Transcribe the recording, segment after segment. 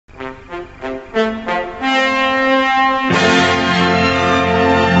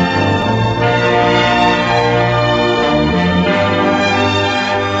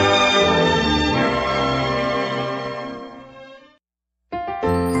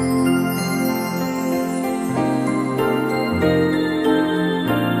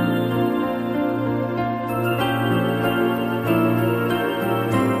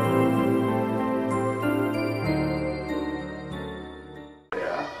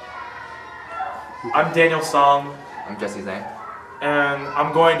I'm Daniel Sung, I'm Jesse Zhang, and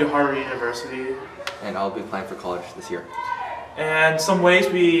I'm going to Harvard University. and I'll be applying for college this year. And some ways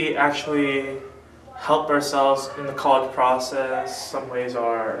we actually help ourselves in the college process, some ways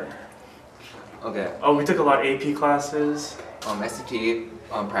are, Okay. we took a lot of AP classes. SAT,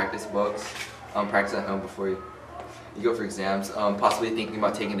 practice books, practice at home before you go for exams, possibly thinking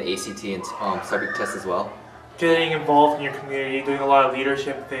about taking the ACT and subject test as well. Getting involved in your community, doing a lot of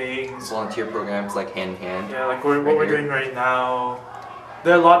leadership things. Volunteer programs like Hand in Hand. Yeah, like what we're doing right now.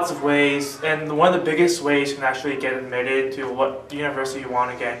 There are lots of ways, and one of the biggest ways you can actually get admitted to what university you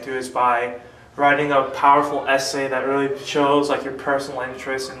want to get into is by writing a powerful essay that really shows like your personal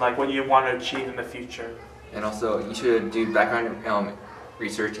interests and like what you want to achieve in the future. And also, you should do background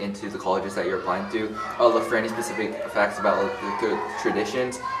research into the colleges that you're applying to. Look for any specific facts about the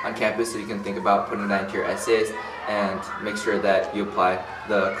traditions on campus so you can think about putting that into your essays, and make sure that you apply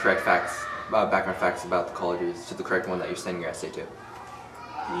the correct facts, background facts about the colleges to the correct one that you're sending your essay to.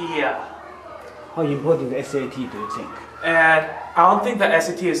 Yeah. How important is SAT do you think? And I don't think that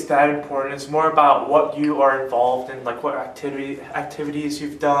SAT is that important. It's more about what you are involved in, like what activities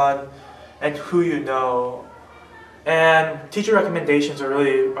you've done, and who you know. And teacher recommendations are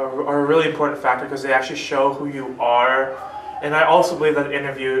a really important factor because they actually show who you are. And I also believe that an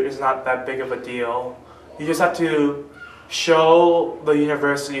interview is not that big of a deal. You just have to show the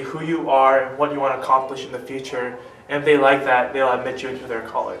university who you are and what you want to accomplish in the future. And if they like that, they'll admit you into their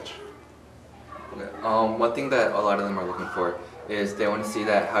college. Okay. One thing that a lot of them are looking for is they want to see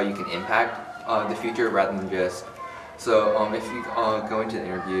that how you can impact the future rather than just. So if you go into the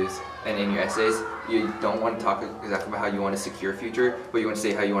interviews and in your essays, you don't want to talk exactly about how you want to secure a future, but you want to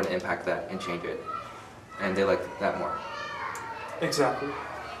say how you want to impact that and change it. And they like that more. Exactly.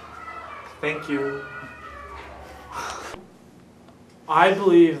 Thank you. I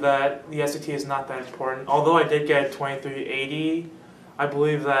believe that the SAT is not that important. Although I did get 2380, I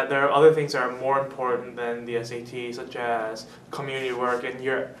believe that there are other things that are more important than the SAT, such as community work, and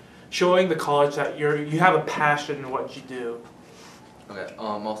you're showing the college that you have a passion in what you do. Okay.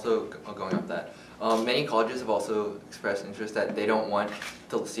 Also going off that, many colleges have also expressed interest that they don't want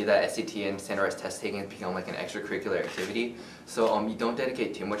to see that SAT and standardized test taking become like an extracurricular activity. So you don't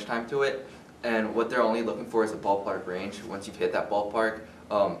dedicate too much time to it. And what they're only looking for is a ballpark range. Once you've hit that ballpark,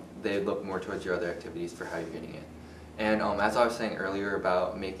 they look more towards your other activities for how you're getting it. And as I was saying earlier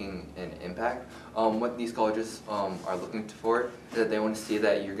about making an impact, what these colleges are looking for is that they want to see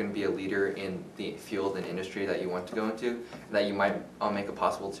that you're going to be a leader in the field and industry that you want to go into, and that you might make a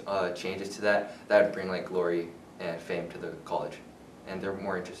possible changes to that would bring like glory and fame to the college. And they're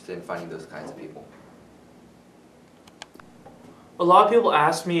more interested in finding those kinds of people. A lot of people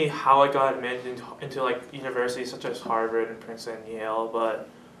ask me how I got admitted into like universities such as Harvard and Princeton and Yale, but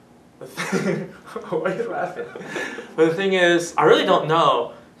why are you laughing? But the thing is, I really don't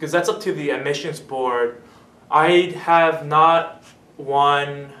know, because that's up to the admissions board. I have not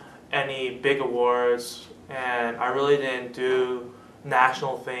won any big awards, and I really didn't do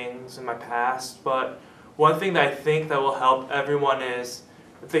national things in my past, but one thing that I think that will help everyone is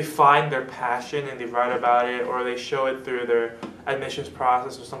if they find their passion and they write about it, or they show it through their admissions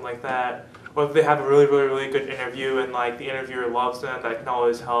process or something like that, or if they have a really good interview and like the interviewer loves them, that can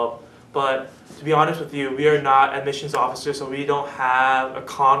always help. But to be honest with you, we are not admissions officers, so we don't have a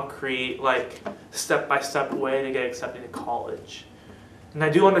concrete like step-by-step way to get accepted to college. And I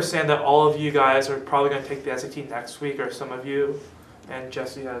do understand that all of you guys are probably going to take the SAT next week, or some of you, and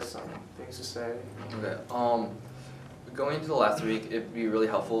Jesse has some things to say. Okay. Going into the last week, it'd be really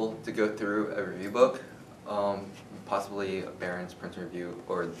helpful to go through a review book, possibly Barron's Princeton Review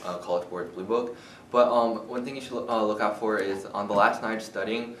or College Board's Blue Book. But one thing you should look out for is on the last night of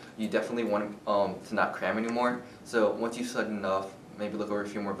studying, you definitely want to not cram anymore. So once you've studied enough, maybe look over a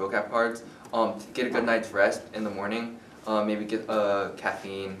few more vocab cards. Get a good night's rest in the morning. Maybe get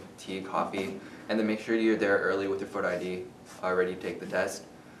caffeine, tea, coffee, and then make sure you're there early with your photo ID, ready to take the test.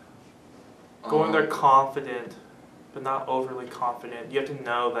 Go in there confident, but not overly confident. You have to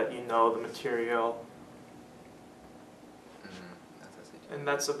know that you know the material. And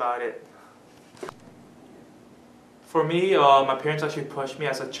that's about it. For me, my parents actually pushed me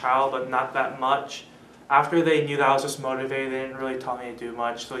as a child, but not that much. After they knew that I was just motivated, they didn't really tell me to do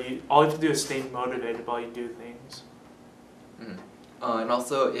much. So all you have to do is stay motivated while you do things. And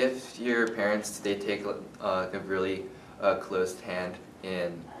also, if your parents, they take a really close hand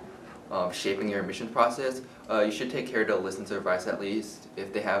in shaping your admissions process, you should take care to listen to advice at least.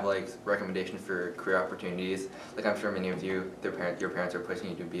 If they have like recommendations for career opportunities, like I'm sure many of you, your parents are pushing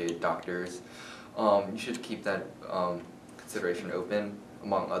you to be doctors. You should keep that consideration open.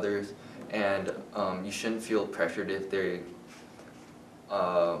 among others, and you shouldn't feel pressured if they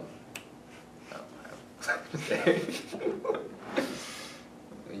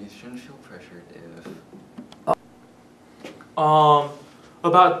you shouldn't feel pressured if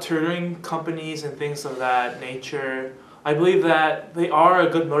about tutoring companies and things of that nature, I believe that they are a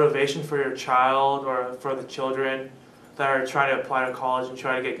good motivation for your child or for the children that are trying to apply to college and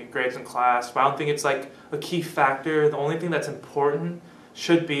try to get good grades in class. But I don't think it's like a key factor. The only thing that's important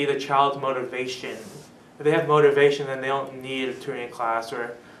should be the child's motivation. If they have motivation, then they don't need a tutoring class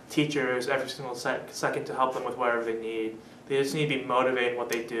or teachers every single second to help them with whatever they need. They just need to be motivated in what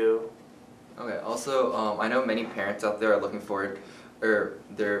they do. Okay, also, I know many parents out there are looking forward, or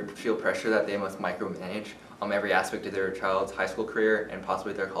they feel pressure that they must micromanage every aspect of their child's high school career and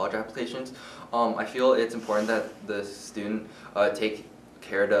possibly their college applications. I feel it's important that the student take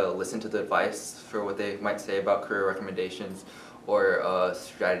care to listen to the advice for what they might say about career recommendations or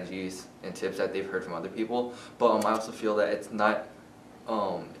strategies and tips that they've heard from other people. But I also feel that it's not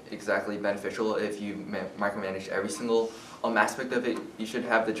exactly beneficial if you micromanage every single aspect of it. You should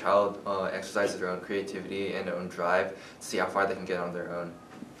have the child exercise their own creativity and their own drive to see how far they can get on their own.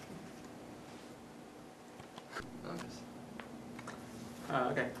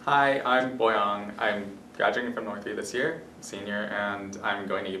 Okay. Hi, I'm Boyong. I'm graduating from Northview this year, senior, and I'm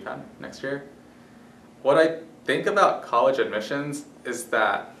going to UPenn next year. What I think about college admissions is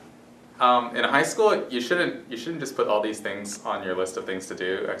that in high school you shouldn't just put all these things on your list of things to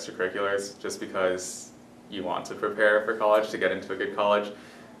do, extracurriculars, just because you want to prepare for college to get into a good college.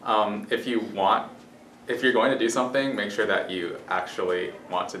 If you're going to do something, make sure that you actually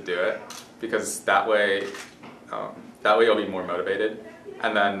want to do it, because that way you'll be more motivated,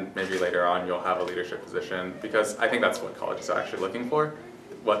 and then maybe later on you'll have a leadership position, because I think that's what college is actually looking for.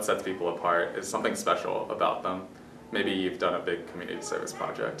 What sets people apart is something special about them. Maybe you've done a big community service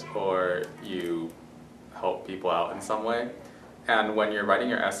project, or you help people out in some way. And when you're writing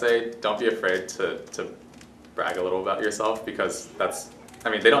your essay, don't be afraid to brag a little about yourself, because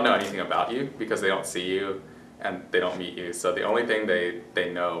they don't know anything about you because they don't see you and they don't meet you. So the only thing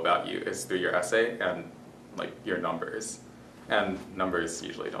they know about you is through your essay and like your numbers. And numbers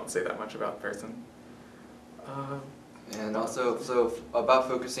usually don't say that much about a person. And also, so about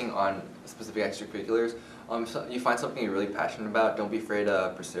focusing on specific extracurriculars, so you find something you're really passionate about, don't be afraid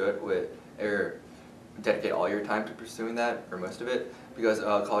to pursue it or dedicate all your time to pursuing that, or most of it, because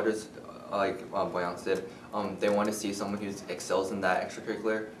colleges, like Boyang said, they want to see someone who excels in that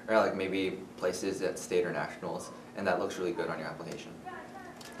extracurricular, or like maybe places at state or nationals, and that looks really good on your application.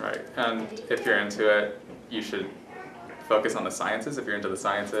 Right, and if you're into it, you should focus on the sciences if you're into the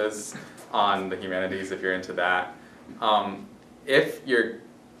sciences, on the humanities if you're into that. If you're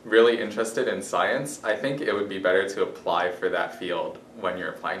really interested in science, I think it would be better to apply for that field when you're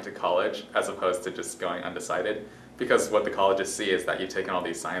applying to college, as opposed to just going undecided. Because what the colleges see is that you've taken all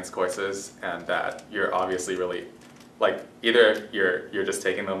these science courses and that you're obviously really, like, either you're just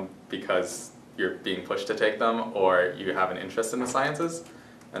taking them because you're being pushed to take them, or you have an interest in the sciences.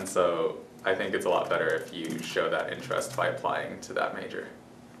 And so I think it's a lot better if you show that interest by applying to that major.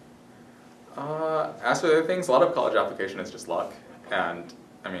 As for the other things, a lot of college application is just luck, and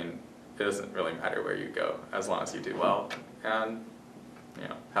I mean, it doesn't really matter where you go as long as you do well and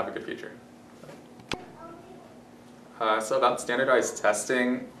have a good future. So about standardized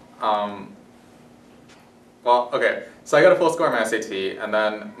testing, well, okay, so I got a full score on my SAT, and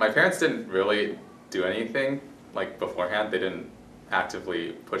then my parents didn't really do anything like beforehand. They didn't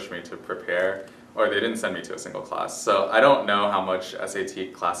actively push me to prepare, or they didn't send me to a single class. So I don't know how much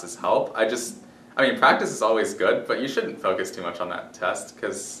SAT classes help. I mean, practice is always good, but you shouldn't focus too much on that test,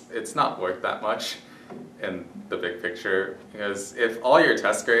 because it's not worth that much in the big picture. Because if all your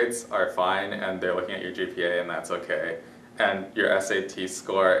test grades are fine and they're looking at your GPA and that's okay, and your SAT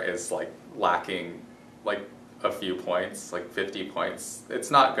score is like lacking like a few points, like 50 points,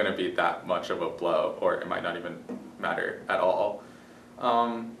 it's not going to be that much of a blow, or it might not even matter at all.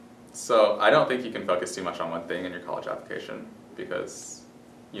 So I don't think you can focus too much on one thing in your college application, because,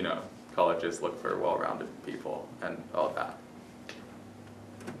 colleges look for well-rounded people and all of that.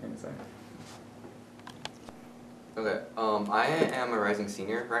 Okay, I am a rising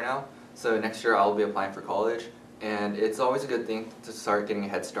senior right now, so next year I'll be applying for college, and it's always a good thing to start getting a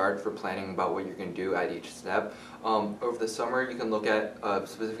head start for planning about what you're going to do at each step. Over the summer, you can look at,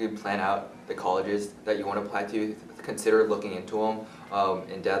 specifically plan out the colleges that you want to apply to, consider looking into them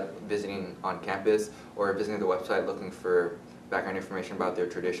in depth, visiting on campus, or visiting the website looking for background information about their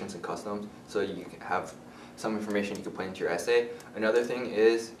traditions and customs, so you can have some information you could put into your essay. Another thing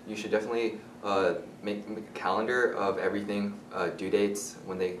is you should definitely make a calendar of everything, due dates,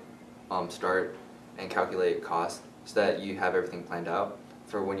 when they start, and calculate costs so that you have everything planned out.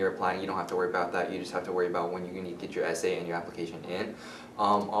 For when you're applying, you don't have to worry about that. You just have to worry about when you need to get your essay and your application in.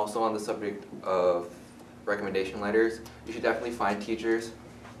 Also on the subject of recommendation letters, you should definitely find teachers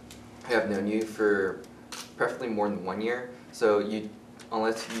who have known you for preferably more than 1 year. So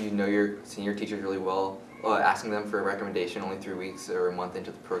unless you know your senior teachers really well, asking them for a recommendation only 3 weeks or a month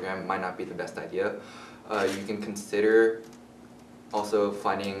into the program might not be the best idea. You can consider also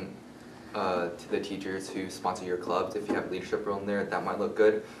finding to the teachers who sponsor your clubs. If you have a leadership role in there, that might look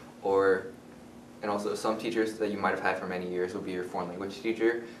good. And also some teachers that you might have had for many years will be your foreign language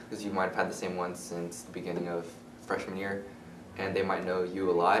teacher, because you might have had the same one since the beginning of freshman year, and they might know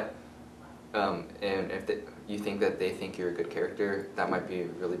you a lot. And if you think that they think you're a good character, that might be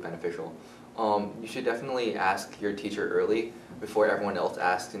really beneficial. You should definitely ask your teacher early before everyone else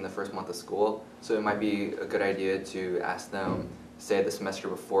asks in the first month of school. So it might be a good idea to ask them, say, the semester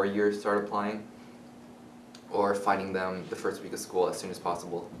before you start applying, or finding them the first week of school as soon as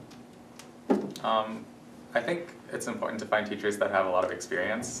possible. I think it's important to find teachers that have a lot of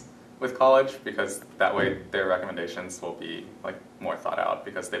experience with college, because that way their recommendations will be more thought out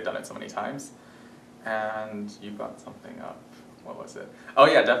because they've done it so many times. And you brought something up. What was it? Oh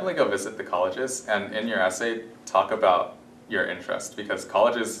yeah, definitely go visit the colleges, and in your essay talk about your interest, because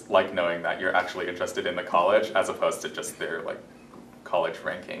colleges like knowing that you're actually interested in the college as opposed to just their college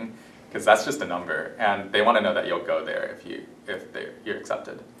ranking, because that's just a number, and they want to know that you'll go there if you're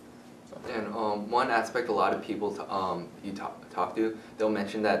accepted. And one aspect a lot of people you talk to, they'll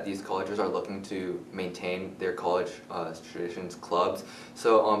mention that these colleges are looking to maintain their college traditions clubs.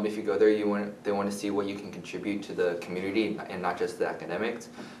 So if you go there, they want to see what you can contribute to the community and not just the academics.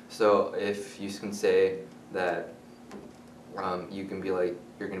 So if you can say that you can be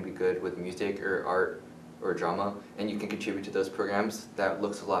you're going to be good with music or art or drama, and you can contribute to those programs, that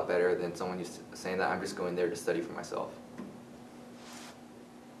looks a lot better than someone who's saying that I'm just going there to study for myself.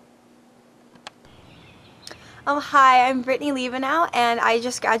 Hi, I'm Brittany Liebenau, and I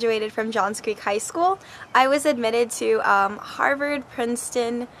just graduated from Johns Creek High School. I was admitted to Harvard,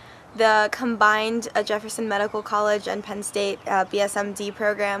 Princeton, the combined Jefferson Medical College and Penn State BSMD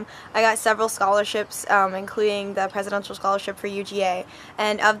program. I got several scholarships, including the Presidential Scholarship for UGA,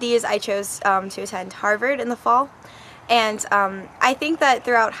 and of these I chose to attend Harvard in the fall. And I think that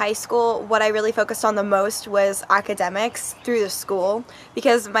throughout high school, what I really focused on the most was academics through the school,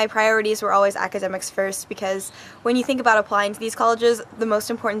 because my priorities were always academics first, because when you think about applying to these colleges, the most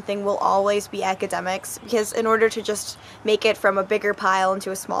important thing will always be academics, because in order to just make it from a bigger pile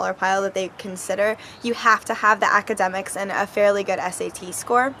into a smaller pile that they consider, you have to have the academics and a fairly good SAT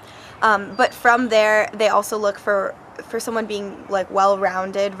score. But from there, they also look for someone being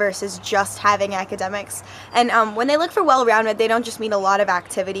well-rounded versus just having academics. And when they look for well-rounded, they don't just mean a lot of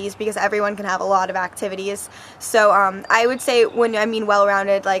activities, because everyone can have a lot of activities. So I would say when I mean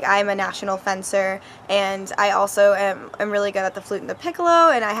well-rounded, I'm a national fencer, and I also am really good at the flute and the piccolo,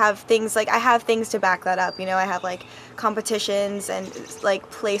 and I have things to back that up. I have competitions and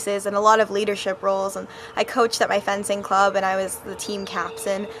places and a lot of leadership roles, and I coached at my fencing club, and I was the team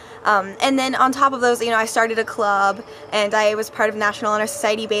captain. And then on top of those, I started a club, and I was part of National Honor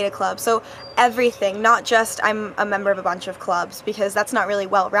Society Beta Club. So everything, not just I'm a member of a bunch of clubs, because that's not really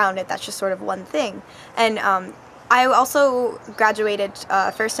well-rounded, that's just sort of one thing. And I also graduated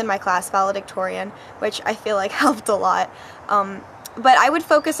first in my class, valedictorian, which I feel helped a lot. But I would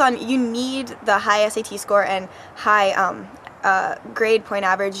focus on, you need the high SAT score and high grade point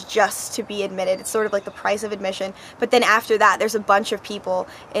average just to be admitted. It's sort of the price of admission. But then after that, there's a bunch of people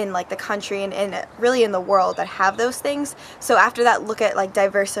in the country and really in the world that have those things. So after that, look at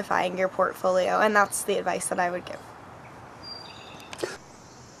diversifying your portfolio, and that's the advice that I would give.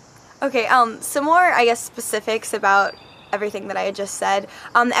 Okay, some more, I guess, specifics about everything that I had just said.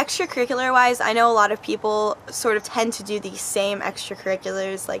 Extracurricular-wise, I know a lot of people sort of tend to do these same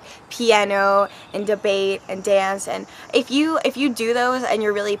extracurriculars like piano and debate and dance, and if you do those and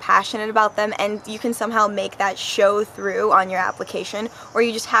you're really passionate about them and you can somehow make that show through on your application, or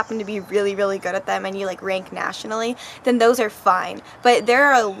you just happen to be really, really good at them and you rank nationally, then those are fine. But there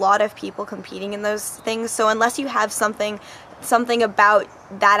are a lot of people competing in those things, so unless you have something about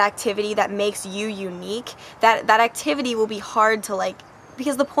that activity that makes you unique, that activity will be hard to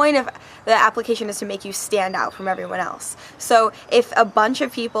because the point of the application is to make you stand out from everyone else. So if a bunch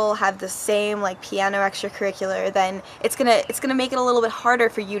of people have the same piano extracurricular, then it's gonna make it a little bit harder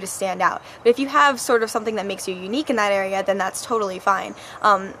for you to stand out. But if you have sort of something that makes you unique in that area, then that's totally fine.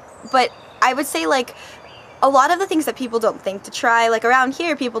 But I would say a lot of the things that people don't think to try, like around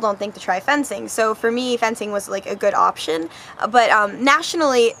here, people don't think to try fencing. So for me, fencing was like a good option. But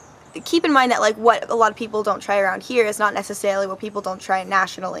nationally, keep in mind that like what a lot of people don't try around here is not necessarily what people don't try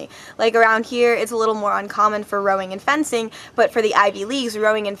nationally. Like around here, it's a little more uncommon for rowing and fencing, but for the Ivy Leagues,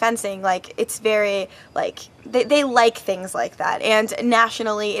 rowing and fencing, like it's very like they like things like that, and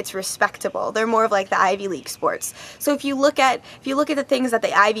nationally it's respectable. They're more of like the Ivy League sports. So if you look at the things that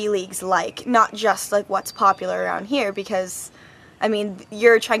the Ivy Leagues like, not just like what's popular around here, because I mean,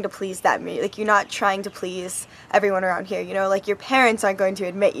 you're trying to please them. Like, you're not trying to please everyone around here, you know? Like, your parents aren't going to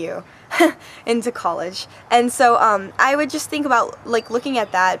admit you into college. And so, I would just think about, like, looking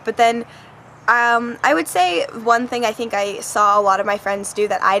at that. But then, I would say one thing I think I saw a lot of my friends do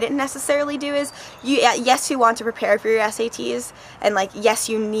that I didn't necessarily do is, yes, you want to prepare for your SATs, and like, yes,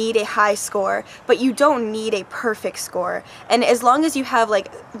 you need a high score, but you don't need a perfect score. And as long as you have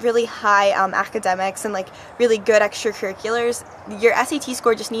like really high academics and like really good extracurriculars, your SAT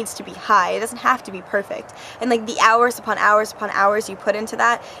score just needs to be high. It doesn't have to be perfect. And like the hours upon hours upon hours you put into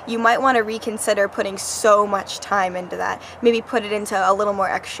that, you might want to reconsider putting so much time into that. Maybe put it into a little more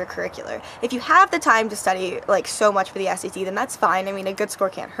extracurricular. If you have the time to study like so much for the SAT, then that's fine. I mean, a good score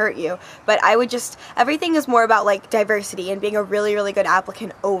can't hurt you. But I would just, everything is more about like diversity and being a really, really good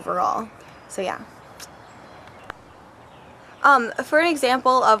applicant overall. So yeah. For an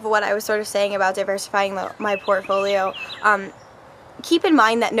example of what I was sort of saying about diversifying my portfolio, keep in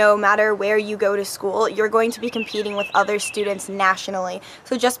mind that no matter where you go to school, you're going to be competing with other students nationally.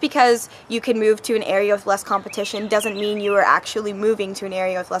 So just because you can move to an area with less competition doesn't mean you are actually moving to an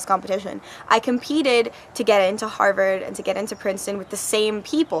area with less competition. I competed to get into Harvard and to get into Princeton with the same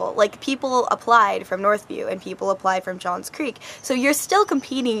people. Like, people applied from Northview and people applied from Johns Creek. So you're still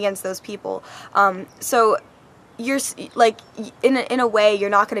competing against those people. So you're like, in a way, you're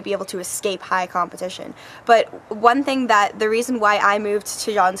not going to be able to escape high competition. But one thing that the reason why I moved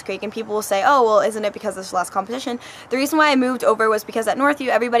to Johns Creek, and people will say, oh, well, isn't it because there's less competition? The reason why I moved over was because at Northview,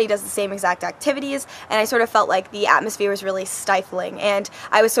 everybody does the same exact activities, and I sort of felt like the atmosphere was really stifling, and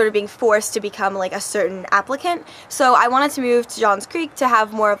I was sort of being forced to become like a certain applicant. So I wanted to move to Johns Creek to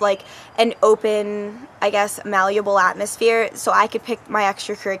have more of like an open, I guess, malleable atmosphere, so I could pick my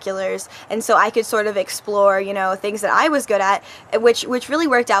extracurriculars, and so I could sort of explore, you know, things that I was good at, which really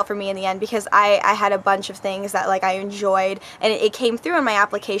worked out for me in the end, because I had a bunch of things that like I enjoyed, and it came through in my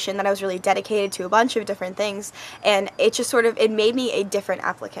application that I was really dedicated to a bunch of different things, and it just sort of, it made me a different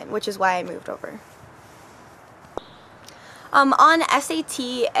applicant, which is why I moved over. On SAT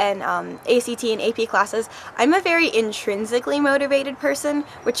and ACT and AP classes, I'm a very intrinsically motivated person,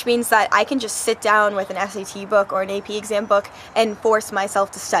 which means that I can just sit down with an SAT book or an AP exam book and force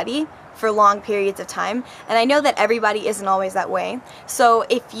myself to study for long periods of time, and I know that everybody isn't always that way. So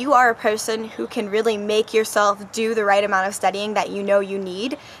if you are a person who can really make yourself do the right amount of studying that you know you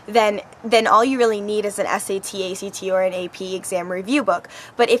need, then all you really need is an SAT, ACT, or an AP exam review book.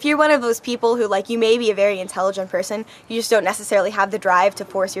 But if you're one of those people who, like, you may be a very intelligent person, you just don't necessarily have the drive to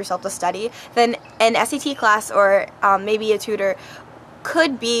force yourself to study, then an SAT class or maybe a tutor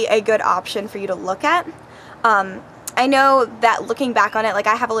could be a good option for you to look at. I know that looking back on it, like,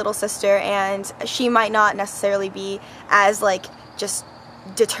 I have a little sister, and she might not necessarily be as, like, just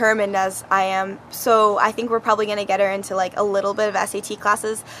determined as I am, so I think we're probably going to get her into, like, a little bit of SAT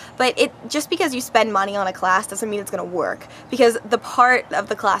classes, but just because you spend money on a class doesn't mean it's going to work, because the part of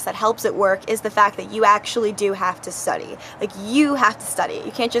the class that helps it work is the fact that you actually do have to study. Like, you have to study.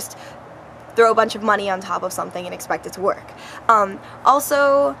 You can't just throw a bunch of money on top of something and expect it to work.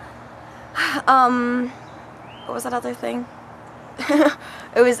 Also, what was that other thing?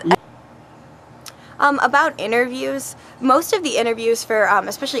 It was about interviews. Most of the interviews for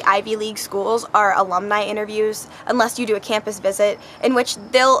especially Ivy League schools are alumni interviews, unless you do a campus visit, in which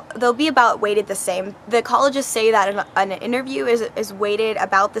they'll be about weighted the same. The colleges say that an interview is weighted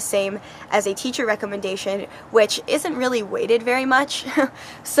about the same as a teacher recommendation, which isn't really weighted very much.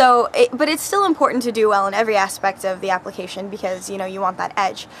 But it's still important to do well in every aspect of the application, because, you know, you want that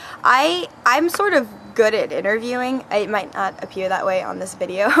edge. I'm sort of good at interviewing. It might not appear that way on this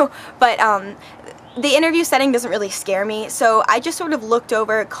video, but the interview setting doesn't really scare me, so I just sort of looked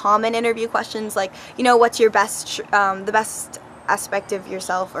over common interview questions, like, you know, what's your best, the best aspect of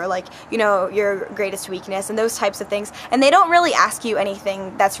yourself, or, like, you know, your greatest weakness, and those types of things. And they don't really ask you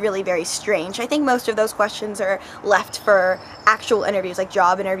anything that's really very strange. I think most of those questions are left for actual interviews, like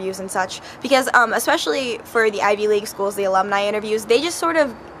job interviews and such, because especially for the Ivy League schools, the alumni interviews, they just sort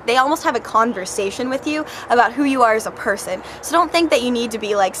of they almost have a conversation with you about who you are as a person. So don't think that you need to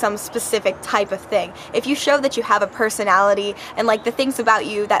be like some specific type of thing. If you show that you have a personality and like the things about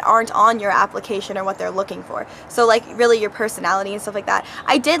you that aren't on your application are what they're looking for. So like really your personality and stuff like that.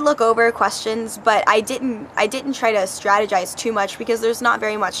 I did look over questions, but I didn't try to strategize too much because there's not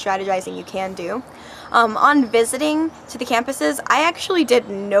very much strategizing you can do. On visiting to the campuses, I actually did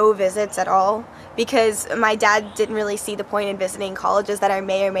no visits at all because my dad didn't really see the point in visiting colleges that I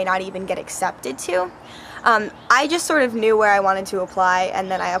may or may not even get accepted to. I just sort of knew where I wanted to apply, and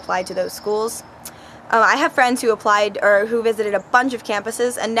then I applied to those schools. I have friends who applied or who visited a bunch of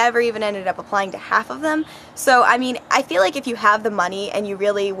campuses and never even ended up applying to half of them. So, I mean, I feel like if you have the money and you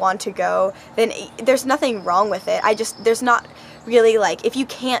really want to go, then there's nothing wrong with it. There's not really like, if you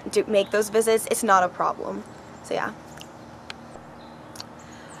can't make those visits, it's not a problem. So, yeah.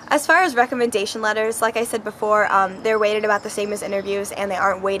 As far as recommendation letters, like I said before, they're weighted about the same as interviews, and they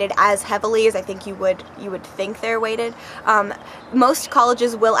aren't weighted as heavily as I think you would think they're weighted. Most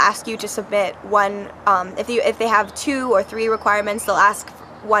colleges will ask you to submit one, if they have 2 or 3 requirements, they'll ask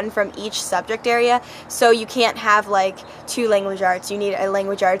one from each subject area. So you can't have like 2 language arts. You need a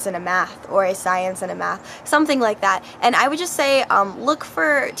language arts and a math, or a science and a math, something like that. And I would just say look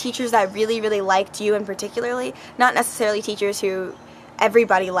for teachers that really, really liked you, and particularly not necessarily teachers who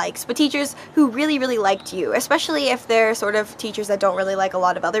everybody likes, but teachers who really, really liked you, especially if they're sort of teachers that don't really like a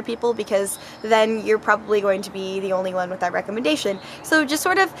lot of other people, because then you're probably going to be the only one with that recommendation. So just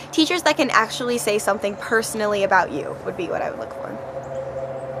sort of teachers that can actually say something personally about you would be what I would look for.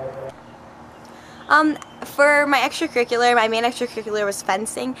 For my extracurricular, my main extracurricular was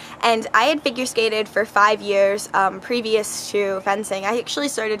fencing, and I had figure skated for 5 years previous to fencing. I actually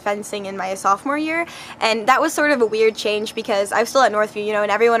started fencing in my sophomore year, and that was sort of a weird change because I was still at Northview, you know,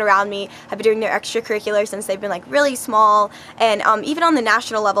 and everyone around me had been doing their extracurricular since they've been like really small, and even on the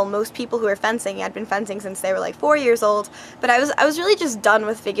national level, most people who are fencing had been fencing since they were like 4 years old. But I was really just done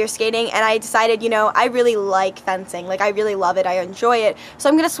with figure skating, and I decided, you know, I really like fencing, like I really love it, I enjoy it, so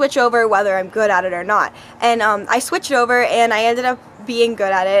I'm gonna switch over whether I'm good at it or not. And I switched over, and I ended up being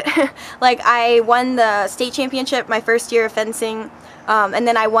good at it. Like, I won the state championship my first year of fencing, and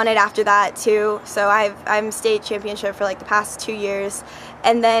then I won it after that too. So I'm state championship for like the past 2 years.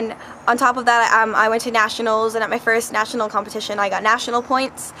 And then on top of that, I went to nationals, and at my first national competition I got national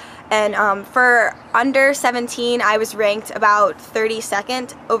points. And for under 17, I was ranked about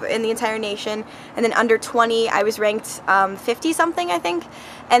 32nd over in the entire nation. And then under 20, I was ranked 50 something, I think.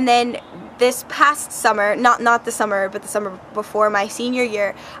 And then this past summer, not the summer, but the summer before my senior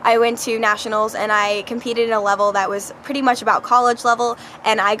year, I went to nationals, and I competed in a level that was pretty much about college level,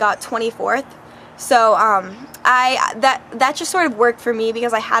 and I got 24th. So that just sort of worked for me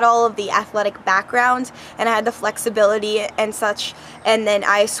because I had all of the athletic background, and I had the flexibility and such, and then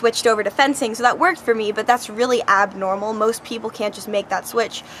I switched over to fencing, so that worked for me. But that's really abnormal. Most people can't just make that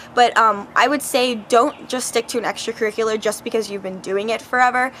switch. But I would say don't just stick to an extracurricular just because you've been doing it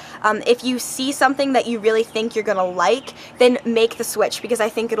forever. If you see something that you really think you're gonna like, then make the switch, because I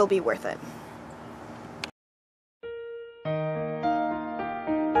think it'll be worth it.